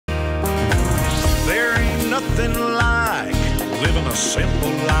nothing like living a simple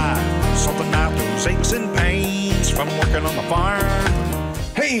life. Something out those aches and pains from working on the farm.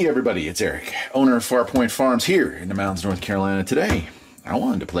 Hey everybody, it's Eric, owner of Farpoint Farms here in the mountains, North Carolina. Today, I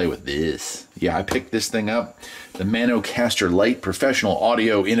wanted to play with this. Yeah, I picked this thing up, the Manocaster Lite Professional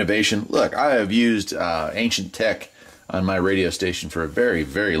Audio Innovation. Look, I have used ancient tech on my radio station for a very,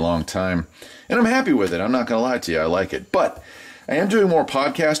 very long time, and I'm happy with it. I'm not going to lie to you, I like it. But I am doing more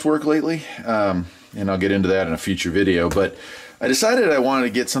podcast work lately, and I'll get into that in a future video, but I decided I wanted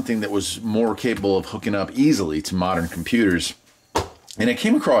to get something that was more capable of hooking up easily to modern computers. And I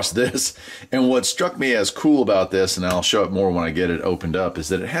came across this, and what struck me as cool about this, and I'll show it more when I get it opened up, is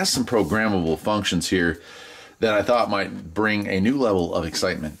that it has some programmable functions here that I thought might bring a new level of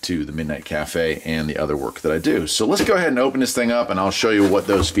excitement to the Midnight Cafe and the other work that I do. So let's go ahead and open this thing up, and I'll show you what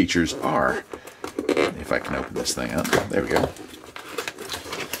those features are. If I can open this thing up. There we go.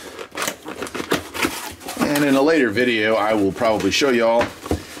 And in a later video, I will probably show you all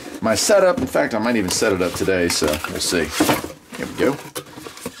my setup. In fact, I might even set it up today, so we'll see. Here we go.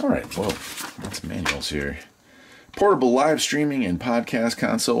 All right, whoa, lots of manuals here. Portable live streaming and podcast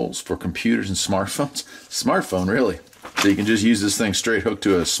consoles for computers and smartphones. Smartphone, really. So you can just use this thing straight hooked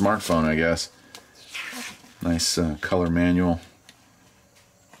to a smartphone, I guess. Nice color manual.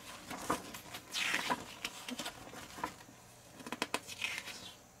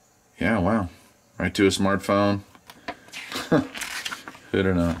 Yeah, wow. Right to a smartphone. Who'd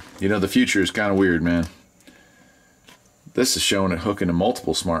have known? You know, the future is kind of weird, man. This is showing it hooking to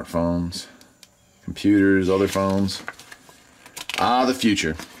multiple smartphones, computers, other phones. Ah, the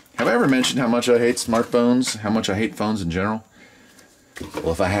future. Have I ever mentioned how much I hate smartphones? How much I hate phones in general?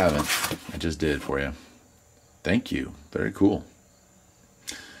 Well, if I haven't, I just did for you. Thank you. Very cool.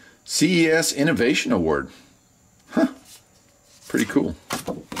 CES Innovation Award. Huh. Pretty cool.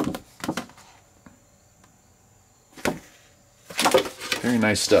 Very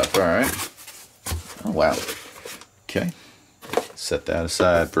nice stuff. All right. Oh, wow. Okay. Set that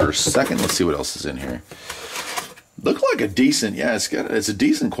aside for a second. Let's see what else is in here. Look like a decent, yeah, it's a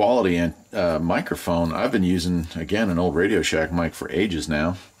decent quality and microphone. I've been using, again, an old Radio Shack mic for ages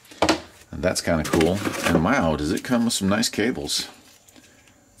now. And that's kind of cool. And wow, does it come with some nice cables.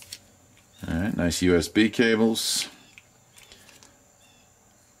 All right, nice USB cables.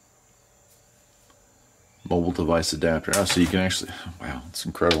 Mobile device adapter. Oh, so you can actually, wow, it's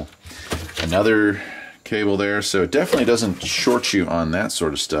incredible. Another cable there, so it definitely doesn't short you on that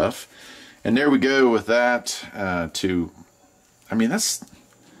sort of stuff. And there we go with that I mean, it's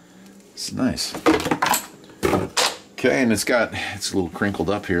nice. Okay, and it's a little crinkled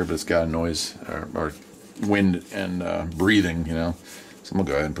up here, but it's got a noise or wind and breathing, you know. So I'm gonna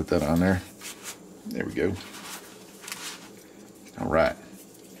go ahead and put that on there. There we go. All right.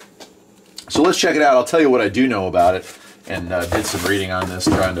 So let's check it out. I'll tell you what I do know about it, and did some reading on this,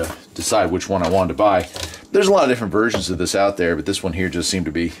 trying to decide which one I wanted to buy. There's a lot of different versions of this out there, but this one here just seemed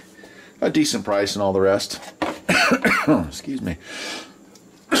to be a decent price and all the rest. Excuse me.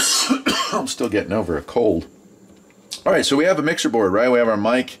 I'm still getting over a cold. All right, so we have a mixer board, right? We have our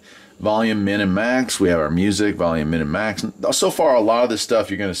mic, volume, min, and max. We have our music, volume, min, and max. So far, a lot of this stuff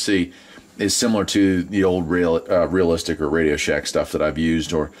you're going to see is similar to the old Realistic or Radio Shack stuff that I've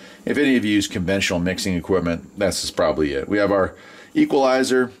used, or if any of you use conventional mixing equipment, that's just probably it. We have our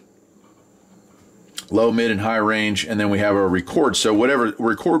equalizer, low, mid, and high range, and then we have our record. So whatever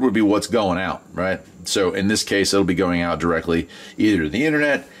record would be what's going out, right? So in this case, it'll be going out directly either to the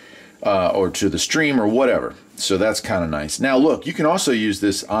internet or to the stream or whatever. So that's kind of nice. Now look, you can also use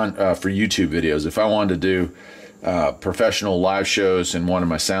this on for YouTube videos. If I wanted to do professional live shows and wanted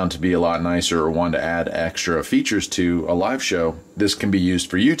my sound to be a lot nicer, or wanted to add extra features to a live show, this can be used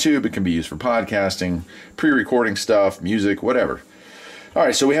for YouTube. It can be used for podcasting, pre-recording stuff, music, whatever. All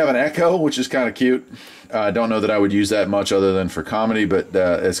right, so we have an echo, which is kind of cute. I don't know that I would use that much other than for comedy, but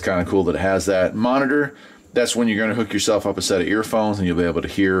it's kind of cool that it has that. Monitor, that's when you're going to hook yourself up a set of earphones and you'll be able to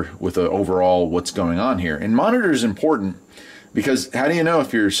hear with the overall what's going on here. And monitor is important, because how do you know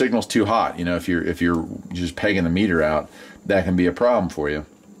if your signal's too hot? You know, if you're just pegging the meter out, that can be a problem for you.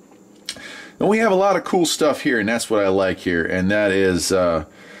 And we have a lot of cool stuff here, and that's what I like here. And that is,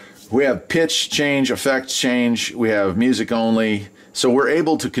 we have pitch change, effects change, we have music only. So we're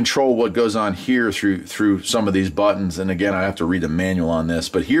able to control what goes on here through some of these buttons. And again, I have to read the manual on this,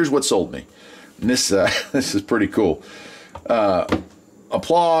 but here's what sold me. And this this is pretty cool.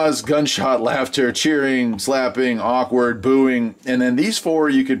 Applause, gunshot, laughter, cheering, slapping, awkward, booing, and then these four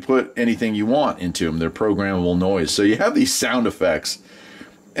you could put anything you want into them. They're programmable noise. So you have these sound effects.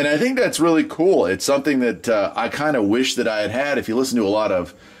 And I think that's really cool. It's something that I kind of wish that I had had. If you listen to a lot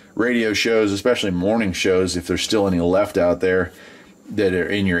of radio shows, especially morning shows, if there's still any left out there that are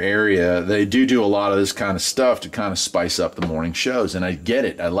in your area, they do a lot of this kind of stuff to kind of spice up the morning shows. And I get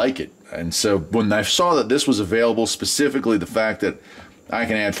it. I like it. And so when I saw that this was available, specifically the fact that I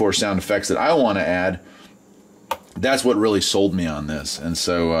can add 4 sound effects that I want to add, that's what really sold me on this. And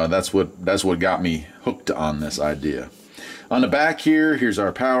so that's what got me hooked on this idea. On the back here, here's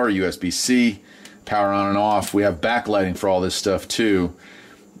our power, USB-C, power on and off. We have backlighting for all this stuff too.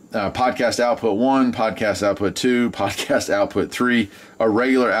 Podcast output 1, podcast output 2, podcast output 3, a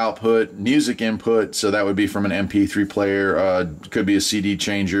regular output, music input, so that would be from an MP3 player, could be a CD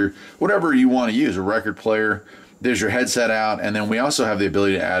changer, whatever you want to use, a record player. There's your headset out, and then we also have the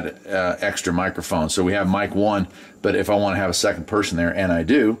ability to add extra microphones. So we have mic 1, but if I want to have a second person there, and I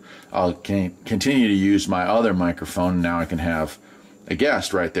do, I'll continue to use my other microphone. Now I can have a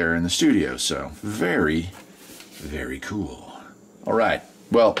guest right there in the studio. So very, very cool. All right.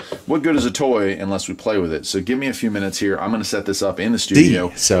 Well, what good is a toy unless we play with it? So give me a few minutes here. I'm going to set this up in the studio.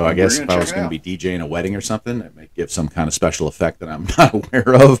 So I guess if I was going to be DJing a wedding or something, it might give some kind of special effect that I'm not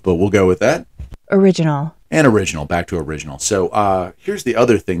aware of, but we'll go with that. Original. And original, back to original. So here's the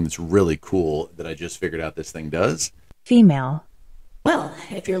other thing that's really cool that I just figured out this thing does. Female. Well,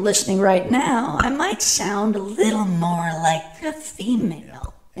 if you're listening right now, I might sound a little more like a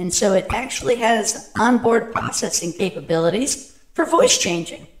female. And so it actually has onboard processing capabilities for voice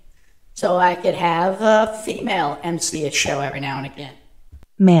changing. So I could have a female MC a show every now and again.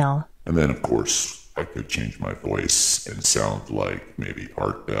 Male. And then, of course, I could change my voice and sound like maybe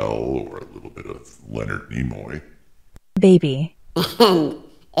Art Bell or a little bit of Leonard Nimoy. Baby. And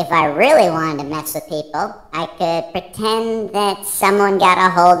if I really wanted to mess with people, I could pretend that someone got a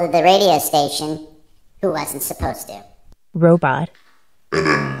hold of the radio station who wasn't supposed to. Robot. And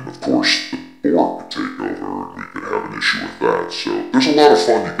then, of course, the board could take over and we could have an issue with that. So there's a lot of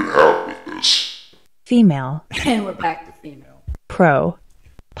fun you could have with this. Female. And we're back to female. Pro.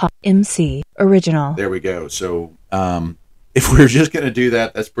 Pop. MC. Original. There we go. So if we're just going to do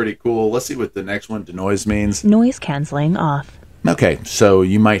that, that's pretty cool. Let's see what the next one, denoise, means. Noise canceling off. Okay, so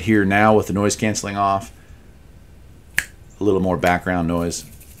you might hear now with the noise canceling off, a little more background noise.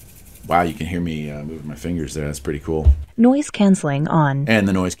 Wow, you can hear me moving my fingers there. That's pretty cool. Noise canceling on. And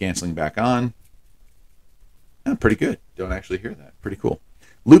the noise canceling back on. Oh, pretty good. Don't actually hear that. Pretty cool.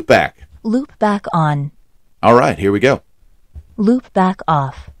 Loop back. Loop back on. All right, here we go. Loop back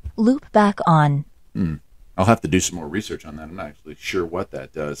off. Loop back on. I'll have to do some more research on that. I'm not actually sure what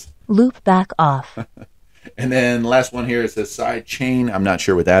that does. Loop back off. And then last one here, it says side chain. I'm not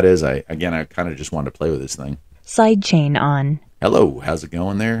sure what that is. I kind of just wanted to play with this thing. Side chain on. Hello, how's it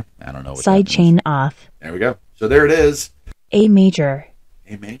going there? I don't know what Side chain off. There we go. So there it is. A major.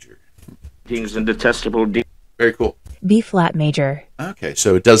 A major. Things and detestable D. Very cool. B flat major. Okay,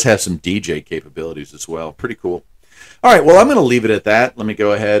 so it does have some DJ capabilities as well. Pretty cool. All right, well, I'm going to leave it at that. Let me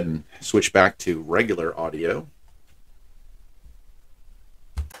go ahead and switch back to regular audio.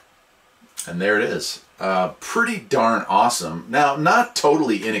 And there it is. Pretty darn awesome. Now, not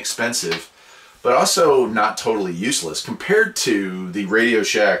totally inexpensive, but also not totally useless. Compared to the Radio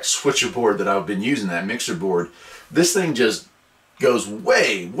Shack switcher board that I've been using, that mixer board, this thing just goes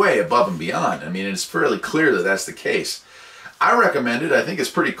way, way above and beyond. I mean, it's fairly clear that that's the case. I recommend it. I think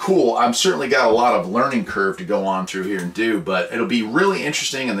it's pretty cool. I've certainly got a lot of learning curve to go on through here and do, but it'll be really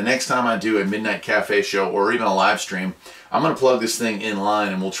interesting. And the next time I do a Midnight Cafe show or even a live stream, I'm going to plug this thing in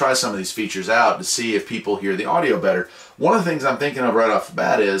line and we'll try some of these features out to see if people hear the audio better. One of the things I'm thinking of right off the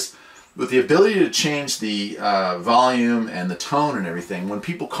bat is with the ability to change the volume and the tone and everything, when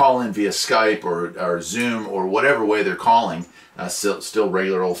people call in via Skype or Zoom or whatever way they're calling, still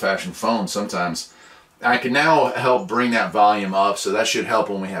regular old-fashioned phone sometimes, I can now help bring that volume up, so that should help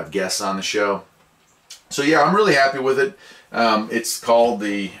when we have guests on the show. So yeah, I'm really happy with it. It's called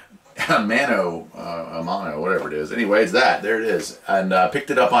the Mano, whatever it is. Anyway, it's that. There it is. And picked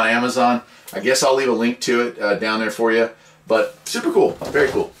it up on Amazon. I guess I'll leave a link to it down there for you. But super cool. Very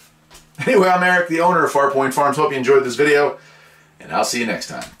cool. Anyway, I'm Eric, the owner of Farpoint Farms. Hope you enjoyed this video, and I'll see you next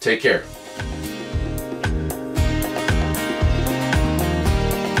time. Take care.